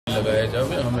लगाया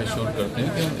जाए, हम एश्योर करते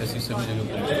हैं कि हम ऐसी सभी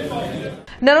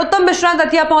जगह। नरोत्तम मिश्रा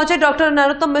दतिया पहुंचे। डॉक्टर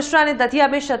नरोत्तम मिश्रा ने दतिया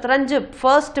में शतरंज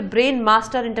फर्स्ट ब्रेन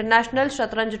मास्टर इंटरनेशनल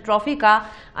शतरंज ट्रॉफी का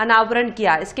अनावरण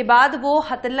किया। इसके बाद वो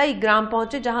हतलई ग्राम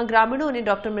पहुंचे, जहां ग्रामीणों ने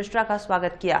डॉक्टर मिश्रा का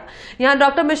स्वागत किया। यहां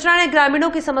डॉक्टर मिश्रा ने ग्रामीणों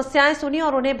की समस्याएं सुनी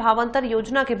और उन्हें भावांतर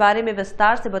योजना के बारे में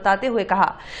विस्तार से बताते हुए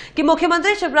कहा कि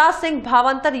मुख्यमंत्री शिवराज सिंह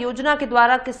भावांतर योजना के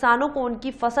द्वारा किसानों को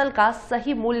उनकी फसल का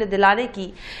सही मूल्य दिलाने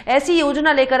की ऐसी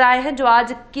योजना लेकर आए हैं जो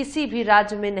आज किसी भी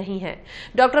राज्य में नहीं है।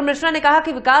 डॉक्टर मिश्रा ने कहा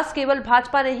कि विकास केवल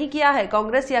भाजपा ने ही किया है,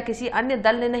 कांग्रेस या किसी अन्य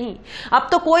दल ने नहीं। अब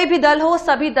तो कोई भी दल हो,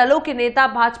 सभी दलों के नेता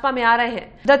भाजपा में आ रहे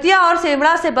हैं। दतिया और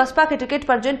सेमड़ा से बसपा के टिकट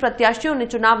पर जिन प्रत्याशियों ने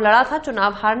चुनाव लड़ा था,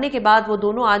 चुनाव हारने के बाद वो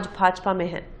दोनों आज भाजपा में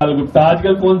हैं।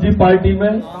 आजकल कौन सी पार्टी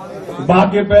में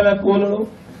बाकी पहले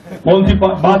कौन सी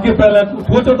बाकी पहले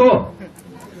सोचो तो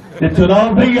ये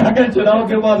चुनाव नहीं आगे, चुनाव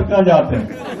के बाद कहाँ जाते हैं?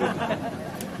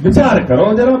 विचार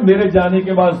करो जरा, मेरे जाने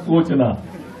के बाद सोचना।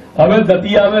 हमें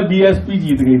दतिया में बीएसपी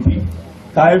जीत गई थी,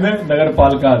 काय में नगर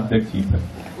पालिका अध्यक्ष जी थे।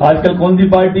 आजकल कौन सी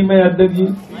पार्टी में अध्यक्ष जी?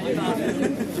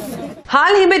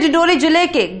 हाल ही में डिंडोरी जिले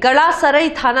के गड़ासरई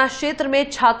थाना क्षेत्र में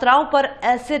छात्राओं पर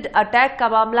एसिड अटैक का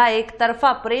मामला एक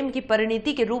तरफा प्रेम की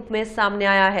परिणति के रूप में सामने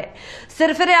आया है।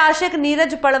 सिरफिरे आशिक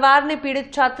नीरज पड़वार ने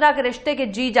पीड़ित छात्रा के रिश्ते के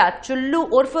जीजा चुल्लू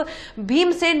उर्फ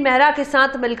भीमसेन मेहरा के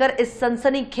साथ मिलकर इस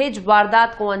सनसनीखेज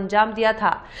वारदात को अंजाम दिया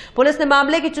था। पुलिस ने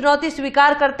मामले की चुनौती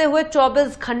स्वीकार करते हुए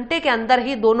 24 घंटे के अंदर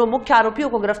ही दोनों मुख्य आरोपियों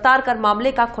को गिरफ्तार कर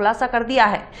मामले का खुलासा कर दिया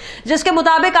है, जिसके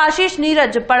मुताबिक आशीष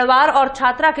नीरज पड़वार और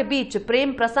छात्रा के बीच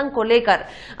प्रेम प्रसंग को लेकर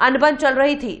अनबन चल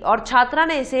रही थी और छात्रा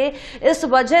ने इसे इस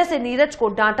वजह से नीरज को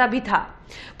डांटा भी था।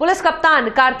 पुलिस कप्तान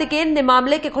कार्तिकेयन ने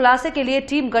मामले के खुलासे के लिए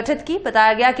टीम गठित की।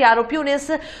 बताया गया कि आरोपियों ने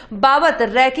इस बाबत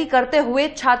रैकी करते हुए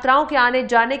छात्राओं के आने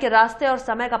जाने के रास्ते और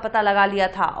समय का पता लगा लिया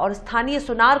था और स्थानीय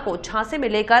सुनार को झांसे में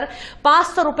लेकर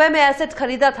 500 रुपए में एसिड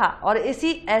खरीदा था और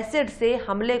इसी एसिड से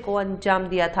हमले को अंजाम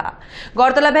दिया था।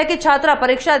 गौरतलब है कि छात्रा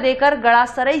परीक्षा देकर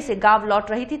गड़ासरई से गांव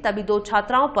लौट रही थी, तभी दो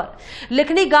छात्राओं पर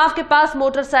लिखनी गांव के पास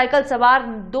मोटरसाइकिल सवार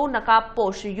दो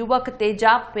नकाबपोश युवक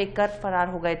तेजाब फेंककर फरार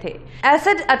हो गए थे।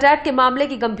 एसिड अटैक के मामले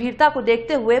की गंभीरता को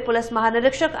देखते हुए पुलिस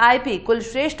महानिरीक्षक आईपी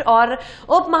कुलश्रेष्ठ और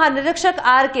उप महानिरीक्षक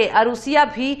आर के अरुसिया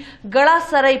भी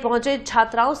गड़ासरई पहुंचे,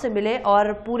 छात्राओं से मिले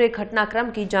और पूरे घटनाक्रम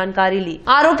की जानकारी ली।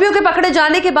 आरोपियों के पकड़े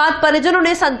जाने के बाद परिजनों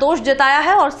ने संतोष जताया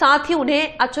है और साथ ही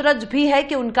उन्हें अचरज भी है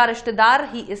कि उनका रिश्तेदार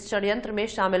ही इस षड्यंत्र में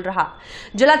शामिल रहा।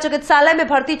 जिला चिकित्सालय में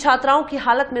भर्ती छात्राओं की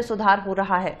हालत में सुधार हो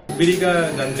रहा है। पीढ़ी का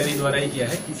जानकारी द्वारा ही किया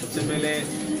है कि सबसे पहले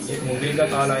एक मोबाइल का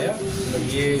कॉल आया, मतलब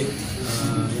ये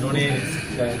इन्होंने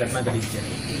घटना घटित किया है।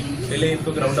 पहले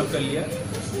इनको ग्राउंड अप कर लिया,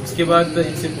 उसके बाद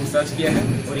इनसे पूछताछ किया है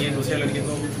और ये दूसरे लड़के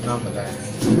को नाम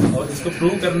बताया और इसको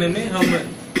प्रूव करने में हम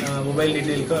मोबाइल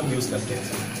डिटेल का यूज करते हैं।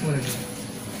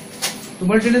 तो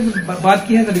बात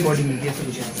की है तो रिकॉर्डिंग मिलती है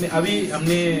सोल्यूशन में। अभी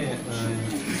हमने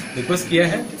रिक्वेस्ट किया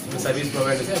है सर्विस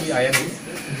प्रोवाइडर से, अभी आया नहीं।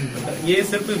 ये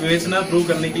सिर्फ विवेचना प्रूव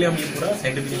करने के लिए हम ये पूरा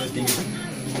साइंटिफिक इन्वेस्टिगेशन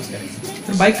यूज करेंगे।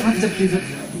 सर बाइक कहाँ से जब्त की सर?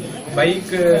 बाइक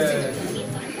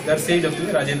घर से ही जब्त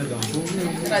हुई, राजेंद्र गांव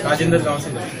से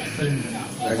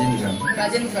राजेंद्र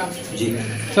ग्राम जी।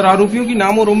 सर आरोपियों की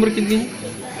नाम और उम्र कितनी है?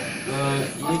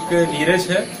 एक नीरज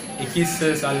है, 21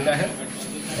 साल का है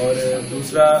और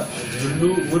दूसरा जुल्लू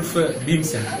उर्फ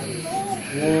भीमसेन,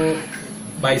 वो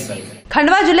 22 साल का।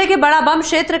 खंडवा जिले के बड़ा बम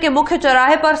क्षेत्र के मुख्य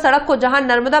चौराहे पर सड़क को जहां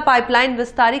नर्मदा पाइपलाइन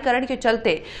विस्तारीकरण के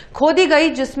चलते खोदी गई,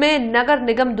 जिसमें नगर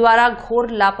निगम द्वारा घोर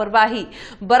लापरवाही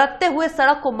बरतते हुए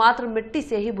सड़क को मात्र मिट्टी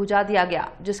से ही बुझा दिया गया,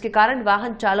 जिसके कारण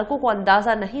वाहन चालकों को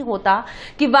अंदाजा नहीं होता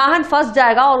कि वाहन फंस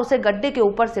जाएगा और उसे गड्ढे के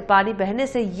ऊपर से पानी बहने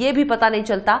से ये भी पता नहीं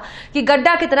चलता कि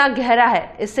गड्ढा कितना गहरा है।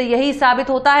 इससे यही साबित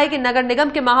होता है कि नगर निगम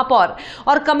के महापौर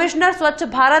और कमिश्नर स्वच्छ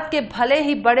भारत के भले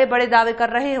ही बड़े बड़े दावे कर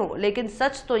रहे हो, लेकिन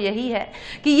सच तो यही है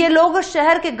कि ये लोग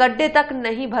शहर के गड्ढे तक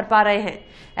नहीं भर पा रहे हैं।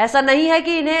 ऐसा नहीं है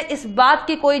कि इन्हें इस बात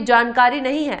की कोई जानकारी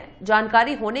नहीं है,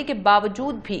 जानकारी होने के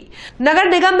बावजूद भी नगर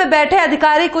निगम में बैठे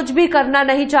अधिकारी कुछ भी करना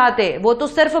नहीं चाहते। वो तो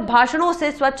सिर्फ भाषणों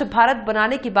से स्वच्छ भारत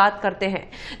बनाने की बात करते हैं,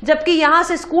 जबकि यहां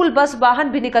से स्कूल बस वाहन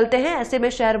भी निकलते हैं। ऐसे में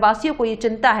शहरवासियों को ये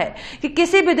चिंता है कि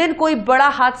किसी भी दिन कोई बड़ा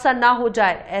हादसा ना हो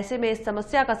जाए। ऐसे में इस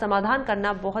समस्या का समाधान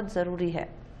करना बहुत जरूरी है।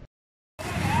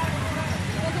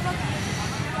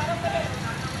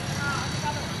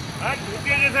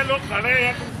 जैसे लोग खड़े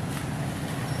हैं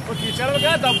तो कीचड़ में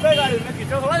क्या दबे गाड़ी में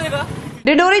कीचड़ थोड़ा देगा।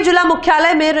 डिंडोरी जिला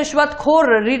मुख्यालय में रिश्वतखोर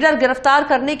रीडर गिरफ्तार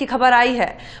करने की खबर आई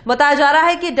है। बताया जा रहा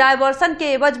है कि डायवर्सन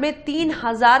के एवज में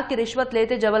 3000 की रिश्वत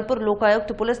लेते जबलपुर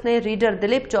लोकायुक्त पुलिस ने रीडर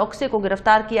दिलीप चौकसे को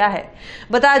गिरफ्तार किया है।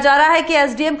 बताया जा रहा है कि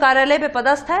एसडीएम कार्यालय में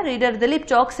पदस्थ है रीडर दिलीप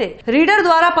चौकसे रीडर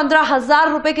द्वारा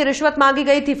 15,000 रुपए की रिश्वत मांगी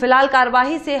गई थी। फिलहाल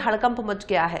कार्यवाही से हड़कंप मच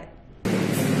गया है।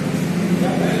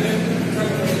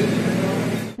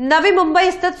 नवी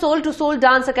मुंबई स्थित soul to soul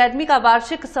dance academy का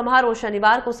वार्षिक समारोह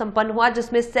शनिवार को संपन्न हुआ,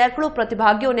 जिसमें सैकड़ों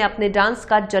प्रतिभागियों ने अपने डांस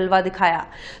का जलवा दिखाया।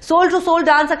 Soul to soul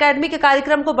dance academy के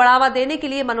कार्यक्रम को बढ़ावा देने के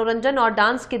लिए मनोरंजन और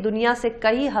डांस की दुनिया से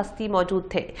कई हस्ती मौजूद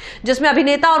थे, जिसमें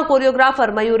अभिनेता और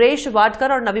कोरियोग्राफर मयूरेश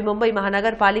वाडकर और नवी मुंबई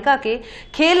महानगर पालिका के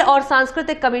खेल और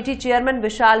सांस्कृतिक कमेटी चेयरमैन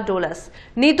विशाल डोलस,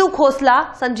 नीतू खोसला,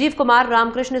 संजीव कुमार,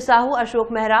 रामकृष्ण साहू,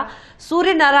 अशोक मेहरा,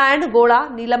 सूर्य नारायण गोड़ा,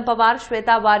 नीलम पवार,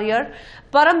 श्वेता वारियर,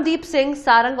 परमदीप सिंह,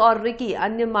 सारंग और रिकी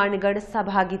अन्य मान्यगण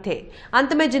सहभागी थे।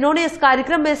 अंत में जिन्होंने इस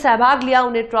कार्यक्रम में सहभाग लिया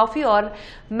उन्हें ट्रॉफी और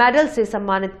मेडल से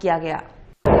सम्मानित किया गया।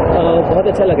 बहुत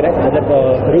अच्छा लग रहा है।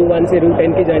 मतलब रू 1 से रू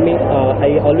 10 की journey,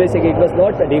 I always say it was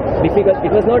not difficult,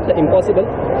 it was not impossible,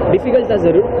 difficult था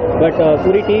जरूर, बट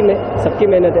पूरी टीम है, सबकी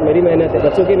मेहनत है, मेरी मेहनत है,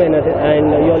 बच्चों की मेहनत है,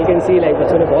 and you all can see like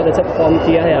बच्चों ने बहुत अच्छा परफॉर्म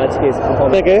किया है आज के इस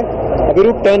परफॉर्मेंस के। अभी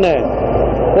रूट 10 है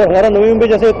और हमारा नवी मुंबई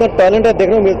जैसे इतना टैलेंट है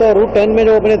देखने को मिलता है। रूट 10 में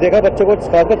जो मैंने देखा बच्चों को,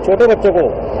 खासकर छोटे बच्चों को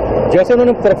जैसे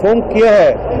उन्होंने परफॉर्म किया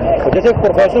है, जैसे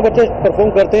प्रोफेशनल बच्चे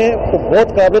परफॉर्म करते हैं, तो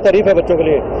बहुत काबिल तारीफ है बच्चों के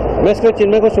लिए। मैं इसके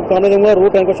चिन्मय को शुभकामनाएं दूंगा,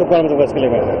 रूट 10 को शुभकामनाएं दूंगा इसके लिए।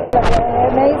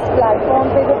 मैं इस प्लेटफॉर्म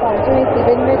पे जो पहुंची हूँ, इस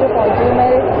इवेंट में जो पहुंची हूँ,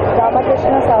 मैं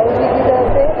रामाकृष्ण साहू जी की तरफ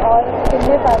से और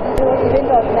चिन्मय पाजी जो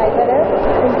इवेंट ऑर्गेनाइजर है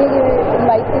उनकी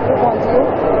इनवाइट के थ्रू पहुंची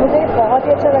हूँ। मुझे बहुत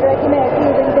ही अच्छा लग रहा है कि मैं ऐसे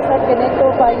इवेंट के साथ कनेक्ट हो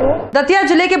पाई हूँ। दतिया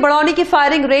जिले के बड़ौनी की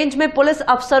फायरिंग रेंज में पुलिस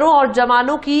अफसरों और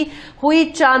जवानों की हुई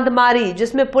चांदमारी,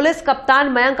 जिसमें पुलिस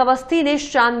कप्तान मयंक अवस्थी ने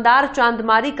शानदार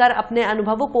चांदमारी कर अपने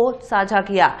अनुभवों को साझा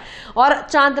किया और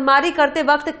चांदमारी करते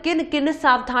वक्त किन किन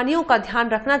सावधानियों का ध्यान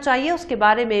रखना चाहिए उसके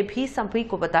बारे में भी सभी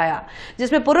को बताया,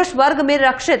 जिसमें पुरुष वर्ग में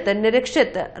रक्षित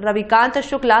निरीक्षित रविकांत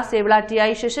शुक्ला, सेवड़ा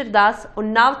टीआई शिशिर दास,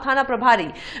 उन्नाव थाना प्रभारी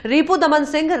रिपू दमन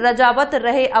सिंह रजावत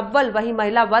रहे अव्वल, वहीं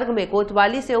महिला वर्ग में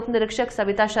कोतवाली से उप निरीक्षक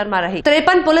सविता शर्मा रही।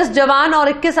 53 पुलिस जवान और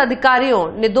 21 अधिकारियों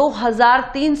ने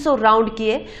 2300 राउंड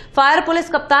किए। फायर पुलिस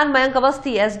कप्तान मयंक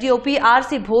अवस्थी, एसडीओपी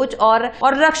आरसी भोज और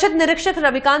रक्षित निरीक्षक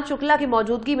रविकांत शुक्ला की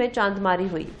मौजूदगी में चांदमारी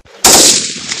हुई।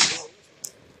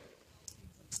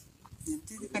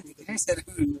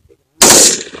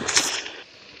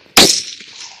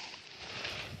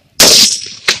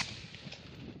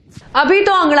 अभी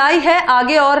तो अंगड़ाई है,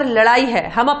 आगे और लड़ाई है।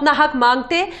 हम अपना हक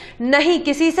मांगते नहीं,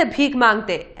 किसी से भीख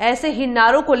मांगते। ऐसे ही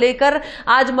नारों को लेकर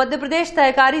आज मध्य प्रदेश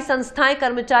सहकारी संस्थाएं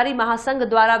कर्मचारी महासंघ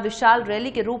द्वारा विशाल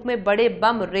रैली के रूप में बड़े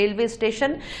बम रेलवे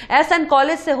स्टेशन, एसएन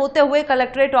कॉलेज से होते हुए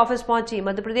कलेक्ट्रेट ऑफिस पहुंची।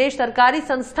 मध्य प्रदेश सरकारी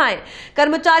संस्थाएं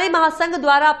कर्मचारी महासंघ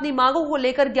द्वारा अपनी मांगों को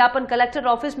लेकर ज्ञापन कलेक्टर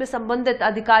ऑफिस में संबंधित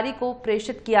अधिकारी को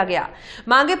प्रेषित किया गया।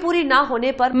 मांगे पूरी न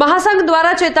होने पर महासंघ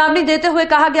द्वारा चेतावनी देते हुए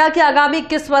कहा गया कि आगामी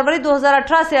 21 फरवरी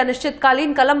 2018 से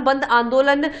अनिश्चितकालीन कलम बंद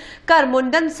आंदोलन कर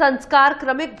मुंडन संस्कार,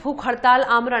 क्रमिक भूख हड़ताल,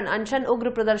 आमरण अनशन, उग्र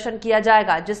प्रदर्शन किया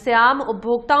जाएगा, जिससे आम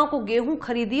उपभोक्ताओं को गेहूं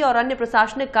खरीदी और अन्य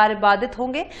प्रशासनिक कार्य बाधित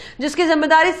होंगे, जिसकी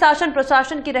जिम्मेदारी शासन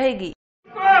प्रशासन की रहेगी।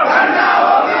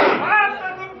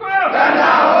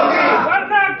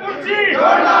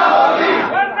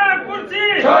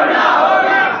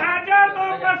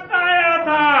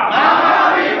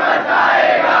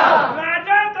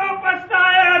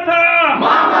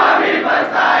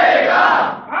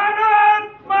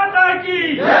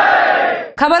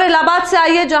 खबर इलाहाबाद से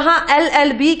आई है, जहां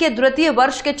एलएलबी के द्वितीय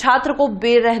वर्ष के छात्र को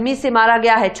बेरहमी से मारा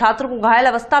गया है। छात्र को घायल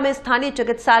अवस्था में स्थानीय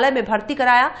चिकित्सालय में भर्ती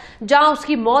कराया, जहां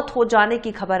उसकी मौत हो जाने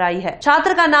की खबर आई है।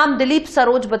 छात्र का नाम दिलीप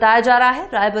सरोज बताया जा रहा है,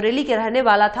 रायबरेली के रहने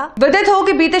वाला था। विदित हो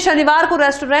कि बीते शनिवार को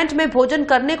रेस्टोरेंट में भोजन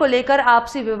करने को लेकर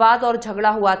आपसी विवाद और झगड़ा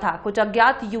हुआ था। कुछ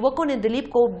अज्ञात युवकों ने दिलीप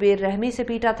को बेरहमी से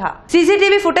पीटा था।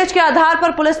 सीसीटीवी फुटेज के आधार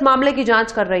पर पुलिस मामले की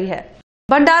जांच कर रही है।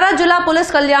 भंडारा जिला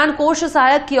पुलिस कल्याण कोष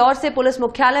सहायक की ओर से पुलिस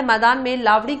मुख्यालय मैदान में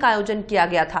लावणी का आयोजन किया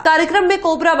गया था। कार्यक्रम में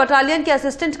कोबरा बटालियन के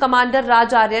असिस्टेंट कमांडर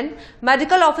राज आर्यन,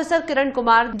 मेडिकल ऑफिसर किरण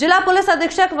कुमार, जिला पुलिस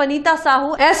अधीक्षक वनीता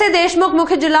साहू, एसए देशमुख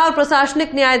मुख्य जिला और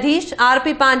प्रशासनिक न्यायाधीश,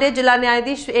 आरपी पांडे जिला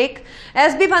न्यायाधीश 1,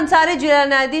 एसबी भंसारी जिला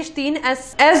न्यायाधीश 3,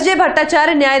 एसजे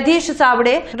भट्टाचार्य न्यायाधीश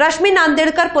सावड़े, रश्मि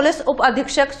नांदेड़कर पुलिस उप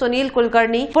अधीक्षक, सुनील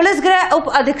कुलकर्णी पुलिस गृह उप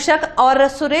अधीक्षक और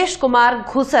सुरेश कुमार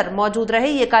घुसर मौजूद रहे।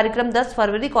 ये कार्यक्रम 10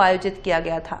 फरवरी को आयोजित किया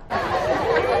गया था।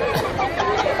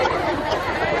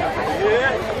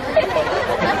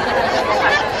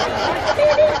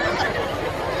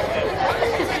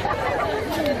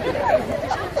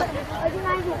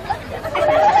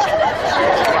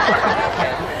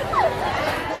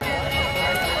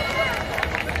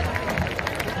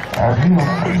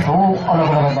 दो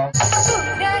अलग अलग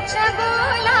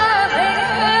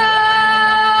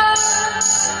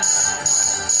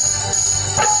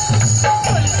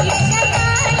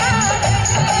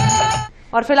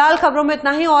और फिलहाल खबरों में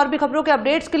इतना ही। और भी खबरों के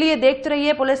अपडेट्स के लिए देखते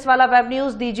रहिए पुलिस वाला वेब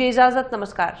न्यूज। दीजिए इजाजत,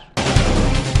 नमस्कार।